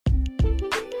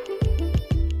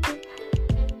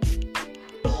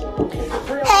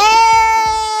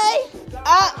Hey!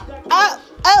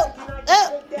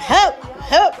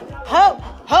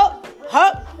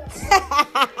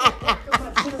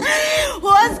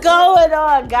 What's going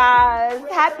on, guys?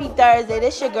 Happy Thursday.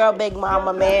 This your girl, Big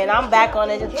Mama, man. I'm back on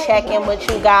it to check in with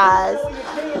you guys.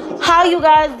 How you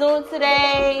guys doing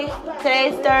today?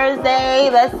 Today's Thursday.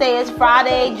 Let's say it's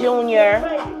Friday, Junior.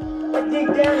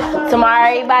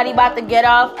 Tomorrow, everybody about to get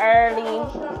off early.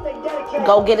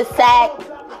 Go get a sack.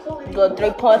 Go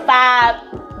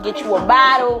 3.5. Get you a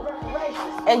bottle.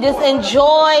 And just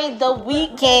enjoy the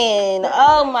weekend.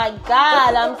 Oh my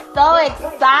God, I'm so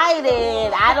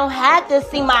excited. I don't have to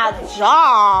see my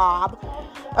job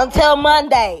until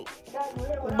Monday.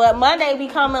 But Monday be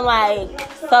coming like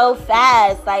so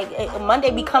fast. Like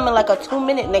Monday be coming like a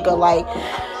 2-minute nigga. Like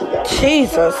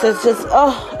Jesus, it just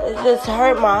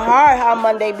hurt my heart how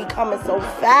Monday be coming so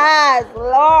fast.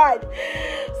 Lord,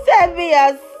 send me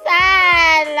a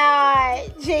sign,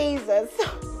 Lord Jesus.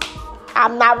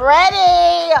 I'm not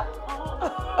ready.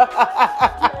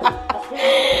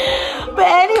 But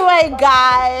anyway,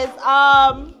 guys,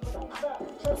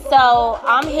 so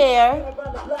I'm here.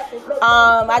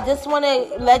 I just want to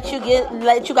let you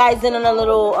guys in on a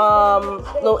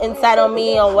little insight on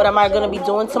me on what am I gonna be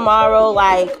doing tomorrow.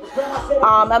 Like,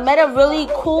 I met a really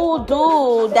cool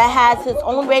dude that has his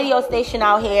own radio station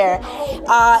out here.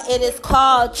 It is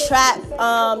called Trap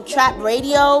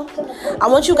Radio. I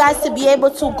want you guys to be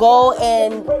able to go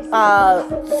and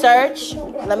search.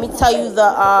 Let me tell you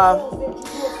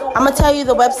I'm going to tell you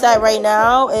the website right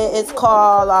now. It's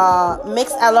called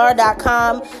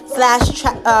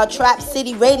mixlr.com/Trap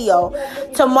City Radio.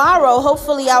 Tomorrow,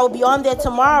 hopefully I will be on there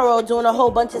tomorrow doing a whole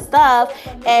bunch of stuff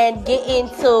and get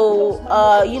into,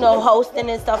 hosting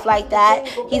and stuff like that.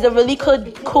 He's a really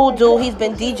cool dude. He's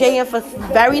been DJing for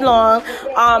very long.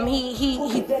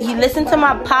 He listened to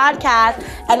my podcast,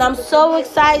 and I'm so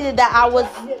excited that I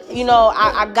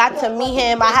got to meet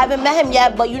him. I haven't met him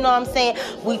yet, but you know what I'm saying?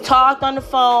 We talked on the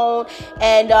phone,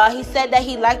 and he said that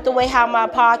he liked the way how my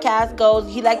podcast goes.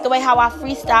 He liked the way how I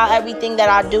freestyle everything that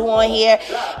I do on here.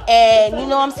 And you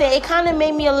know what I'm saying? It kind of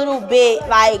made me a little bit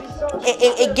like,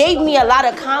 it gave me a lot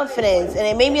of confidence, and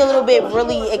it made me a little bit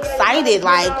really excited.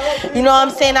 Like, you know what I'm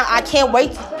saying? I can't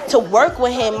wait to work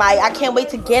with him. Like, I can't wait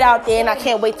to get out there, and I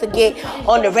can't wait to get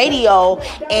on the radio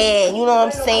and, you know what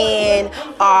I'm saying,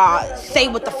 say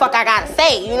what the fuck I gotta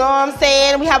say. You know what I'm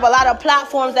saying? We have a lot of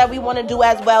platforms that we want to do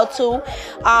as well too.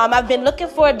 I've been looking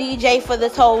for a DJ for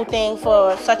this whole thing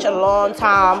for such a long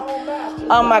time.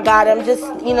 Oh my God, I'm just,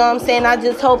 you know what I'm saying? I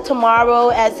just hope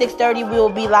tomorrow at 6:30 we will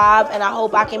be live, and I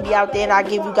hope I can be out there and I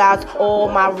give you guys all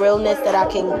my realness that I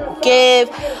can give.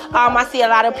 I see a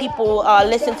lot of people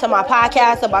listen to my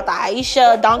podcast about the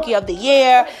Aisha Donkey of the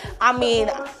Year. I mean,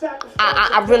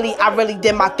 I really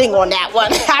did my thing on that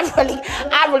one.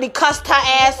 I really cussed her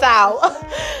ass out.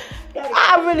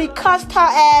 I really cussed her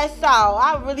ass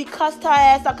out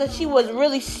because she was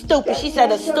really stupid. She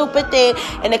said a stupid thing,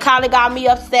 and it kind of got me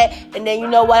upset. And then, you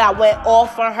know what, I went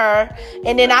off on her.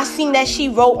 And then I seen that she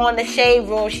wrote on the Shade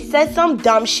Room. She said some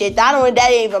dumb shit. That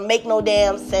didn't even make no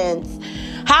damn sense.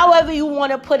 However you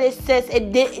want to put it, sis,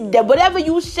 whatever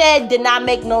you said did not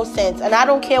make no sense. And I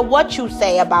don't care what you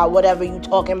say about whatever you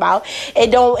talking about.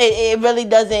 It really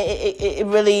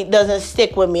doesn't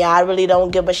stick with me. I really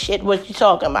don't give a shit what you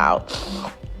talking about.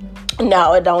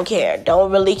 No, I don't care.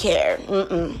 Don't really care.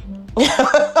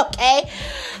 Okay?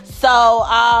 So,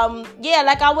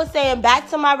 like I was saying, back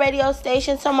to my radio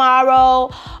station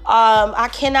tomorrow. I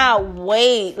cannot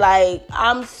wait. Like,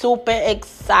 I'm super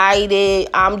excited.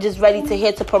 I'm just ready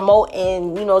to promote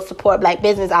and, support black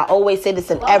business. I always say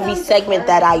this in every segment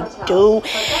that I do,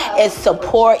 is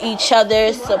support each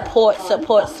other. Support,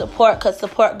 because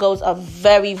support goes a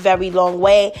very, very long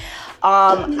way.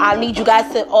 I need you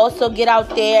guys to also get out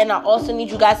there, and I also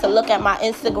need you guys to look at my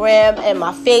Instagram and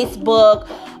my Facebook.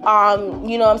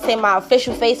 You know what I'm saying? My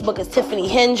official Facebook is Tiffany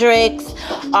Hendricks.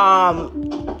 My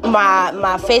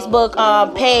Facebook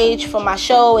page for my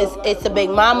show is It's a Big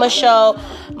Mama Show.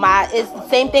 The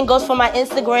same thing goes for my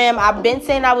Instagram. I've been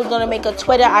saying I was gonna make a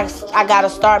Twitter. I gotta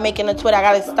start making a Twitter. I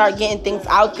gotta start getting things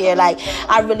out there. Like,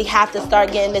 I really have to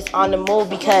start getting this on the move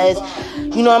because,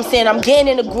 you know what I'm saying, I'm getting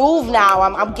in the groove now.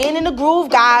 I'm getting in the groove,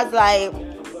 guys. Like,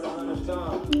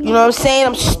 you know what I'm saying?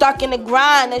 I'm stuck in the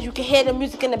grind. As you can hear the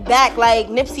music in the back, like,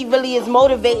 Nipsey really is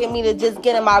motivating me to just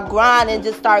get in my grind and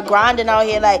just start grinding out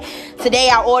here. Like, today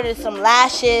I ordered some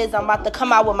lashes. I'm about to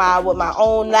come out with my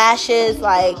own lashes.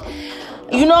 Like,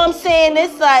 you know what I'm saying?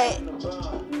 It's like,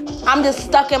 I'm just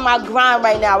stuck in my grind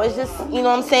right now. It's just, you know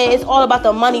what I'm saying? It's all about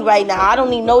the money right now. I don't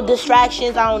need no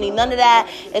distractions. I don't need none of that.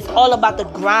 It's all about the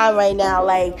grind right now.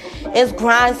 Like, it's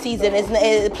grind season.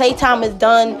 Playtime is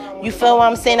done. You feel what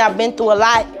I'm saying? I've been through a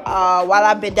lot while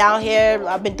I've been down here.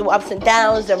 I've been through ups and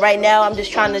downs. And right now, I'm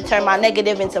just trying to turn my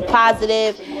negative into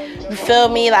positive. You feel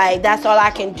me? Like, that's all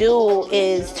I can do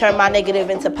is turn my negative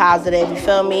into positive. You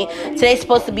feel me? Today's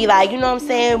supposed to be like, you know what I'm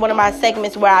saying? One of my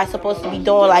segments where I'm supposed to be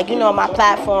doing, like, you know, my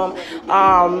platform,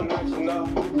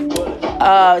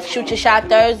 Shoot Your Shot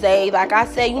Thursday. Like I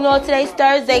said, you know, today's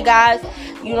Thursday, guys.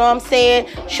 You know what I'm saying?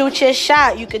 Shoot your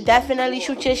shot. You could definitely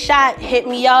shoot your shot. Hit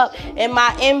me up in my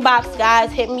inbox,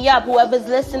 guys. Hit me up. Whoever's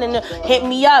listening, hit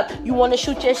me up. You want to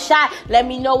shoot your shot? Let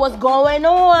me know what's going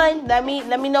on. Let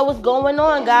me know what's going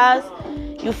on, guys.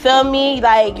 You feel me?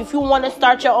 Like, if you want to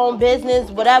start your own business,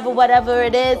 whatever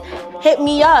it is, hit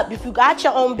me up. If you got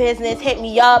your own business, hit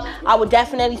me up. I would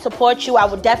definitely support you. I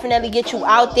would definitely get you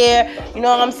out there. You know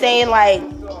what I'm saying? Like,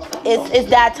 it's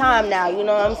that time now. You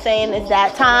know what I'm saying? It's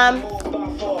that time.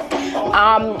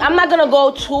 I'm not going to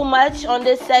go too much on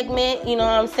this segment, you know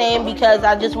what I'm saying, because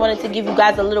I just wanted to give you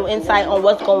guys a little insight on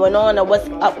what's going on or what's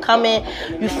upcoming.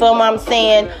 You feel what I'm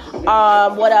saying?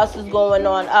 What else is going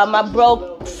on? My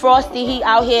bro Frosty, he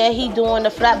out here, he doing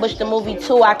the Flatbush the movie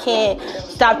too. I can't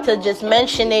stop to just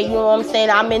mention it, you know what I'm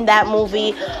saying? I'm in that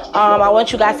movie. I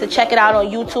want you guys to check it out on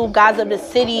YouTube. Gods of the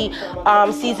City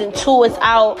season 2 is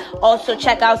out. Also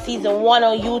check out season 1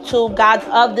 on YouTube, Gods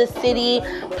of the City.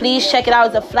 Please check it out.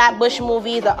 It's a Flatbush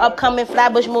movie. It's an upcoming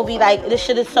Flatbush movie. Like, this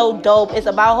shit is so dope. It's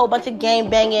about a whole bunch of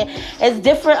gang banging. It's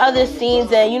different other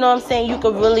scenes, and you know what I'm saying, you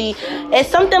could really, it's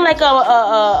something like you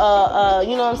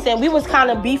know what I'm saying, we was kind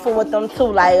of beefing with them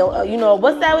too. Like, you know,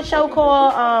 what's that show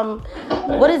called?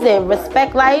 What is it?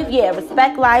 Respect Life? Yeah,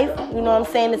 Respect Life. You know what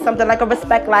I'm saying? It's something like a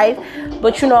Respect Life.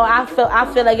 But you know, I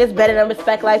feel like it's better than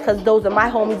Respect Life because those are my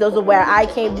homies. Those are where I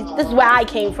came. This is where I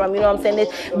came from. You know what I'm saying?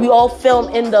 We all film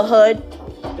in the hood.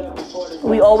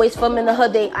 We always film in the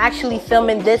hood. They actually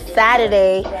filming this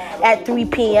Saturday at 3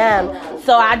 p.m.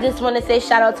 So I just want to say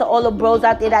shout out to all the bros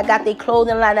out there that got their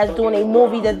clothing line, that's doing a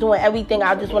movie, that's doing everything.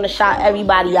 I just want to shout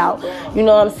everybody out. You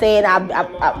know what I'm saying?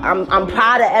 I'm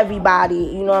proud of everybody.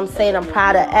 You know what I'm saying? I'm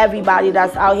proud of everybody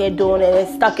that's out here doing it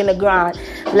and stuck in the grind.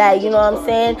 Like, you know what I'm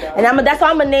saying? And that's why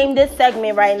I'm going to name this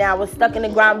segment right now. We're stuck in the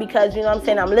grind because, you know what I'm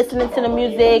saying, I'm listening to the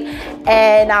music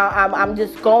and I'm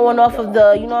just going off of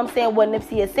the, you know what I'm saying, what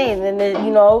Nipsey is saying. And,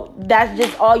 you know, that's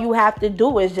just all you have to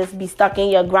do is just be stuck in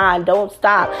your grind. Don't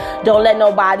stop. Don't let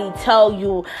nobody tell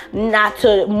you not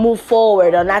to move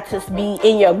forward or not to be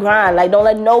in your grind. Like, don't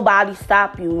let nobody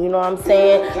stop you. You know what I'm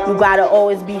saying? You gotta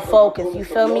always be focused. You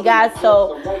feel me, guys?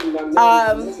 So,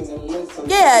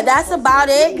 yeah, that's about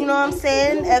it. You know what I'm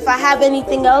saying? If I have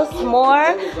anything else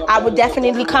more, I would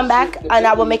definitely come back and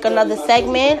I will make another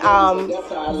segment.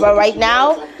 But right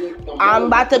now, I'm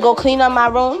about to go clean up my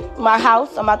room, my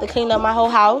house. I'm about to clean up my whole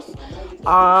house. You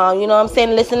know what I'm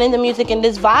saying, listening to music and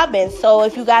this vibing. So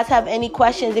if you guys have any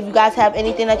questions, if you guys have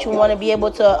anything that you want to be able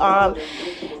to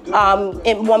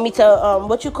want me to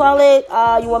what you call it,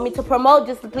 you want me to promote,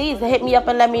 just please hit me up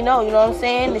and let me know. You know what I'm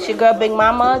saying? It's your girl Big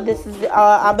Mama. This is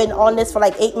I've been on this for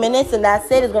like 8 minutes and that's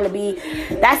it.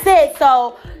 That's it.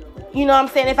 So you know what I'm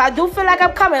saying, if I do feel like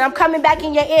I'm coming back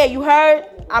in your ear. You heard?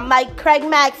 I'm like Craig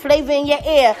Mack, flavor in your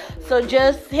ear. So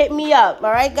just hit me up.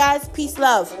 All right, guys? Peace,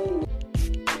 love.